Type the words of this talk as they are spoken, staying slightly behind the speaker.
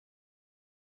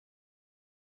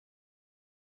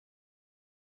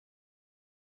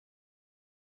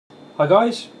Hi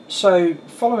guys, so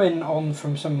following on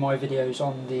from some of my videos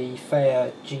on the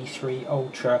Feiyu G3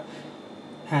 Ultra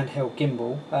handheld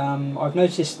gimbal, I've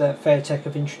noticed that Feiyu-Tech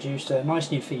have introduced a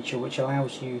nice new feature which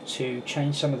allows you to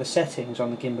change some of the settings on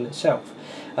the gimbal itself.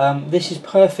 This is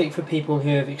perfect for people who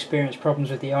have experienced problems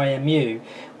with the IMU,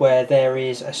 where there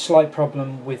is a slight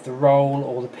problem with the roll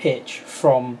or the pitch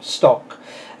from stock.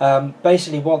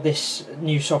 Basically what this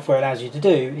new software allows you to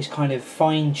do is kind of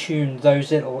fine-tune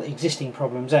those little existing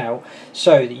problems out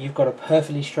so that you've got a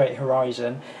perfectly straight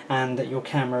horizon and that your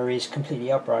camera is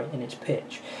completely upright in its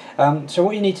pitch. So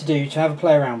what you need to do to have a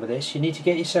play around with this, you need to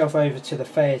get yourself over to the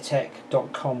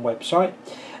Feiyu-Tech.com website,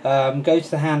 go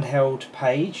to the handheld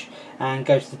page and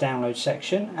go to the download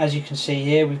section. As you can see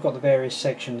here, we've got the various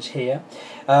sections here.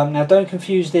 Now don't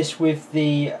confuse this with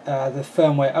the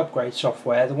firmware upgrade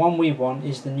software. The one we want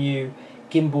is the new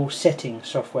gimbal setting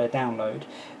software download.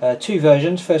 Two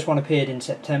versions. First one appeared in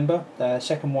September,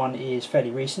 second one is fairly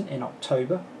recent, in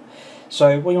October.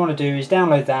 So what you want to do is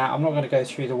download that. I'm not going to go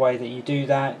through the way that you do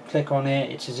that. Click on it,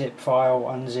 it's a zip file,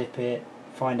 unzip it,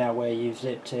 find out where you've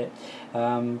zipped it,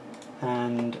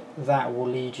 and that will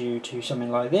lead you to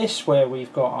something like this where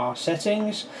we've got our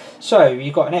settings. So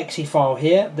you've got an exe file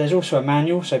here. There's also a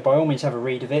manual, so by all means have a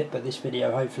read of it, but this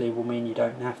video hopefully will mean you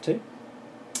don't have to.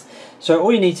 So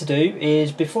all you need to do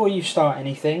is, before you start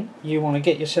anything, you want to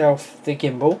get yourself the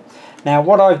gimbal. Now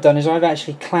what I've done is I've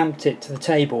actually clamped it to the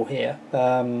table here,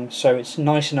 so it's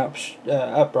nice and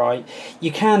upright.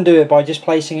 You can do it by just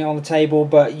placing it on the table,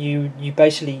 but you're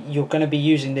going to be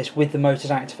using this with the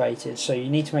motors activated, so you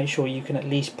need to make sure you can at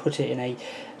least put it in a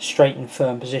straight and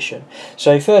firm position.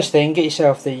 So first thing, get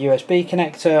yourself the USB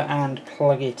connector and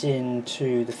plug it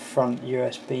into the front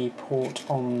USB port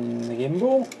on the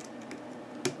gimbal.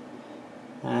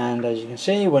 And as you can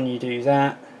see, when you do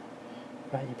that,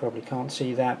 you probably can't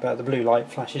see that, but the blue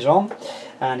light flashes on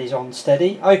and is on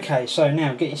steady. Okay, so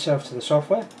now get yourself to the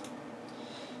software,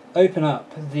 open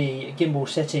up the gimbal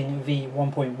setting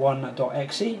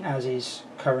v1.1.exe as is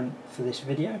current for this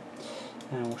video,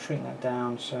 and we'll shrink that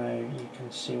down so you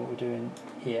can see what we're doing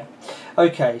here.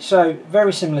 Okay, so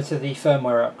very similar to the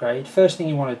firmware upgrade. First thing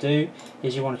you want to do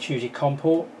is you want to choose your COM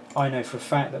port. I know for a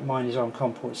fact that mine is on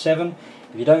COM port 7.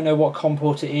 If you don't know what COM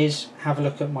port it is, have a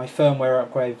look at my firmware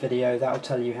upgrade video. That will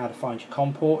tell you how to find your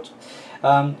COM port.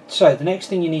 So the next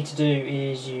thing you need to do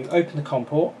is you open the COM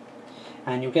port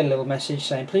and you'll get a little message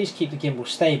saying please keep the gimbal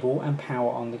stable and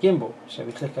power on the gimbal. So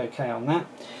we click OK on that,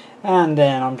 and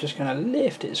then I'm just going to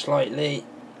lift it slightly,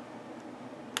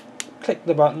 click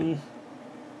the button,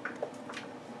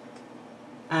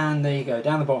 and there you go.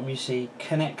 Down the bottom you see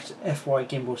connect FY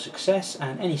gimbal success,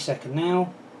 and any second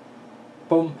now,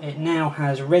 boom, it now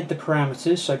has read the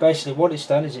parameters. So basically what it's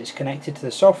done is it's connected to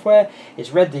the software,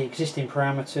 it's read the existing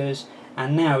parameters,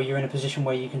 and now you're in a position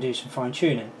where you can do some fine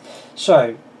tuning.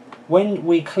 So when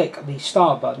we click the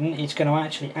start button, it's going to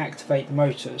actually activate the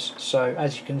motors. So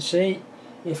as you can see,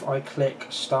 if I click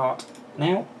start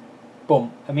now,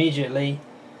 boom, immediately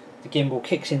the gimbal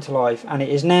kicks into life, and it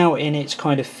is now in its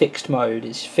kind of fixed mode,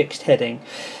 it's fixed heading.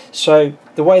 So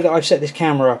the way that I've set this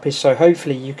camera up is so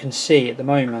hopefully you can see at the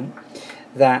moment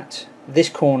that this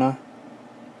corner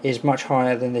is much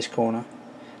higher than this corner.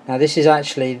 Now this is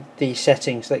actually the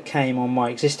settings that came on my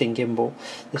existing gimbal.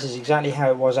 This is exactly how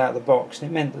it was out of the box,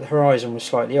 and it meant that the horizon was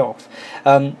slightly off.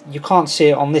 You can't see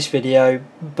it on this video,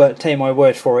 but take my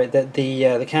word for it that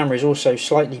the camera is also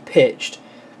slightly pitched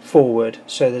forward,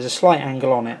 so there's a slight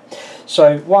angle on it.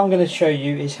 So what I'm going to show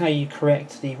you is how you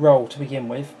correct the roll to begin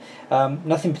with.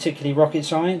 Nothing particularly rocket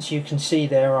science. You can see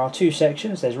there are two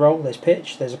sections, there's roll, there's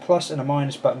pitch, there's a plus and a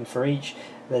minus button for each,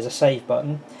 there's a save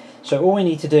button. So all we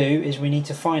need to do is we need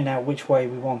to find out which way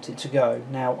we want it to go.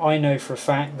 Now I know for a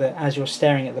fact that as you're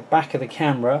staring at the back of the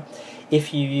camera,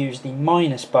 if you use the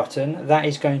minus button, that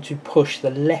is going to push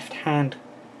the left hand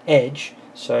edge,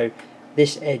 so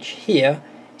this edge here,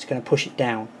 it's going to push it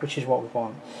down, which is what we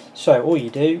want. So all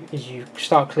you do is you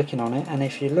start clicking on it, and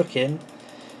if you're looking,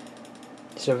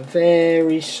 it's a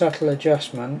very subtle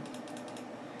adjustment,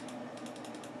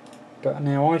 but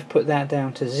now I've put that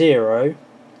down to 0,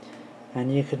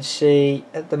 and you can see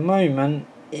at the moment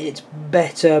it's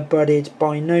better, but it's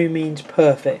by no means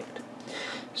perfect.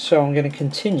 So I'm going to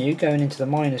continue going into the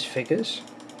minus figures.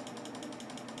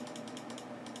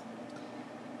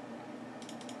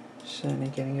 Certainly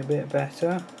getting a bit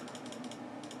better.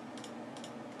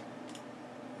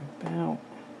 About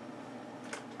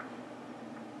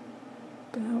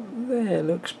there,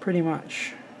 looks pretty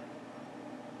much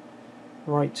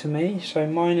right to me. So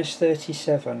minus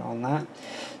 37 on that.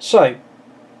 So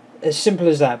as simple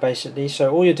as that basically.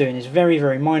 So all you're doing is very,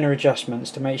 very minor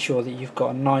adjustments to make sure that you've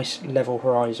got a nice level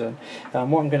horizon.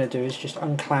 What I'm going to do is just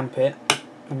unclamp it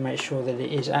and make sure that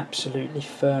it is absolutely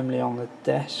firmly on the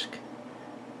desk.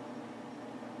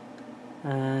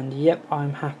 And yep,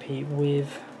 I'm happy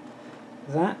with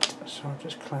that. So I'll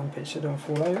just clamp it so it don't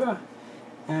fall over.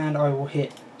 And I will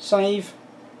hit save.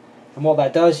 And what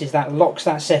that does is that locks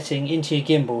that setting into your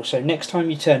gimbal, so next time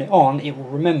you turn it on it will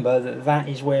remember that that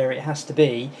is where it has to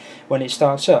be when it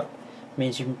starts up. It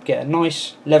means you get a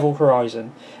nice level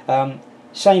horizon.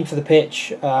 Same for the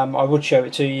pitch. I would show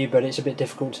it to you, but it's a bit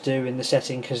difficult to do in the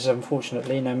setting because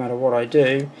unfortunately no matter what I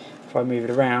do, if I move it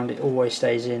around it always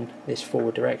stays in this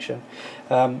forward direction.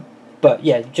 But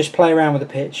yeah, just play around with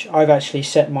the pitch. I've actually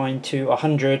set mine to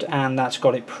 100 and that's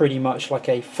got it pretty much like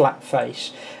a flat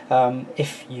face.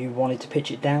 If you wanted to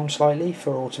pitch it down slightly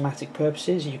for automatic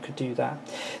purposes, you could do that.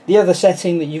 The other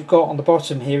setting that you've got on the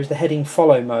bottom here is the heading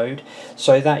follow mode.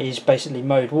 So that is basically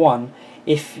mode 1.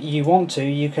 If you want to,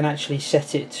 you can actually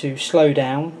set it to slow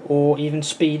down or even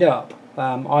speed up.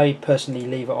 I personally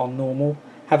leave it on normal.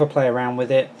 Have a play around with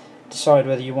it. Decide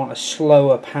whether you want a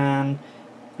slower pan,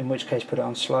 in which case put it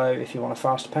on slow. If you want a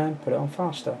faster pan, put it on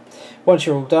faster. Once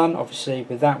you're all done, obviously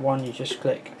with that one you just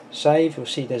click save. You'll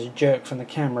see there's a jerk from the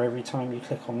camera every time you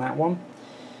click on that one.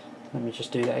 Let me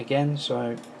just do that again,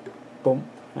 so boom,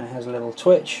 and it has a little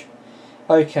twitch.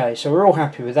 Okay, so we're all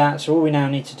happy with that, so all we now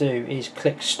need to do is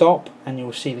click stop and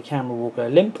you'll see the camera will go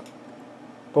limp.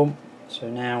 Boom, so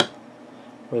now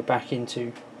we're back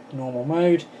into normal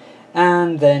mode,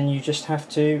 and then you just have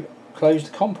to close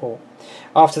the COM port.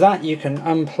 After that you can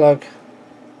unplug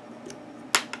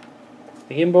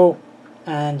the gimbal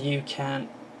and you can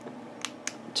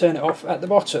turn it off at the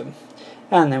bottom.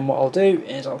 And then what I'll do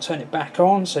is I'll turn it back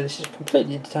on, so this is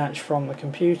completely detached from the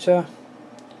computer.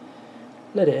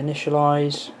 Let it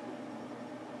initialize.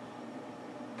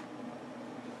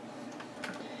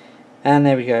 And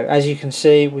there we go. As you can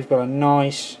see, we've got a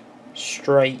nice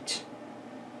straight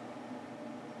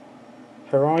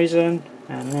horizon.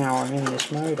 And now I'm in this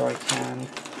mode, I can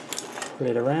pull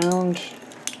it around.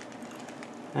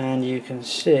 And you can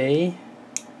see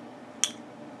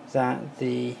that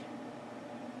the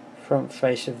front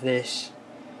face of this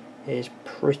is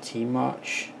pretty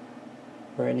much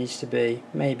where it needs to be.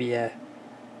 Maybe a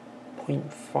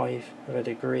 0.5 of a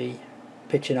degree,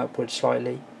 pitching upwards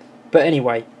slightly, but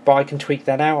anyway, I can tweak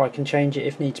that out, I can change it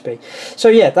if needs be. So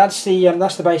yeah, that's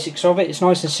the basics of it. It's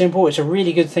nice and simple. It's a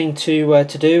really good thing to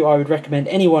do. I would recommend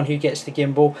anyone who gets the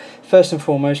gimbal, first and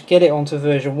foremost, get it onto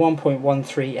version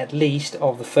 1.13 at least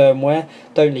of the firmware.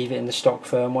 Don't leave it in the stock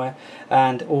firmware,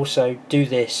 and also do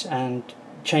this and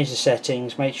change the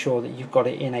settings. Make sure that you've got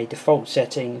it in a default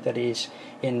setting that is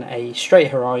in a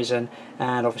straight horizon,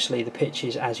 and obviously the pitch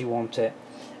is as you want it.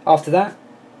 After that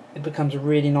it becomes a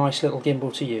really nice little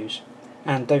gimbal to use,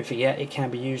 and don't forget it can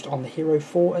be used on the Hero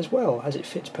 4 as well, as it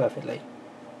fits perfectly.